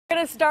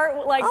Gonna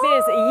start like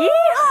this.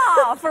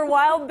 Yeehaw for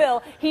Wild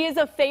Bill. He is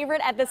a favorite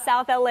at the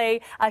South LA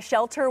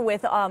shelter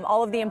with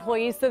all of the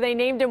employees, so they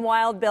named him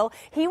Wild Bill.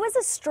 He was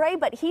a stray,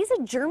 but he's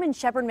a German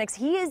Shepherd mix.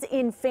 He is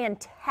in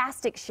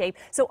fantastic shape,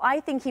 so I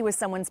think he was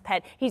someone's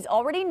pet. He's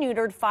already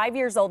neutered, 5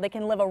 years old. They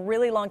can live a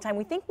really long time.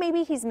 We think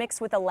maybe he's mixed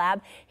with a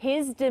lab.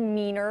 His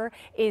demeanor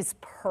is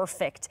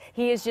perfect.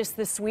 He is just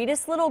the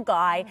sweetest little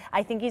guy.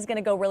 I think he's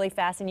gonna go really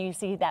fast, and you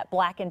see that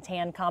black and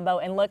tan combo.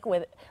 And look,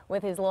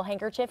 with his little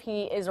handkerchief,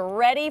 he is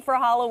ready for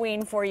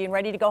Halloween for you and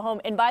ready to go home.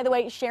 And by the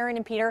way, Sharon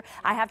and Peter,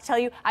 I have to tell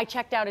you, I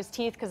checked out his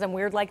teeth because I'm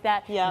weird like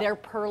that. Yeah. They're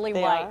pearly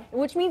white,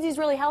 which means he's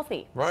really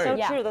healthy. Right. So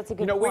yeah. true. That's a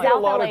good we point. get a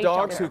lot South of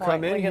dogs who LA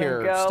come in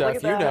here,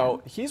 Steph. You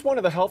know, he's one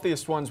of the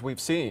healthiest ones we've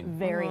seen.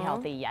 Very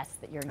healthy, yes,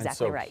 you're exactly and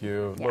so right.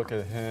 cute. Yeah. Look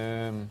at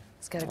him.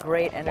 He's got a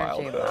great energy.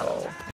 Wild Bill.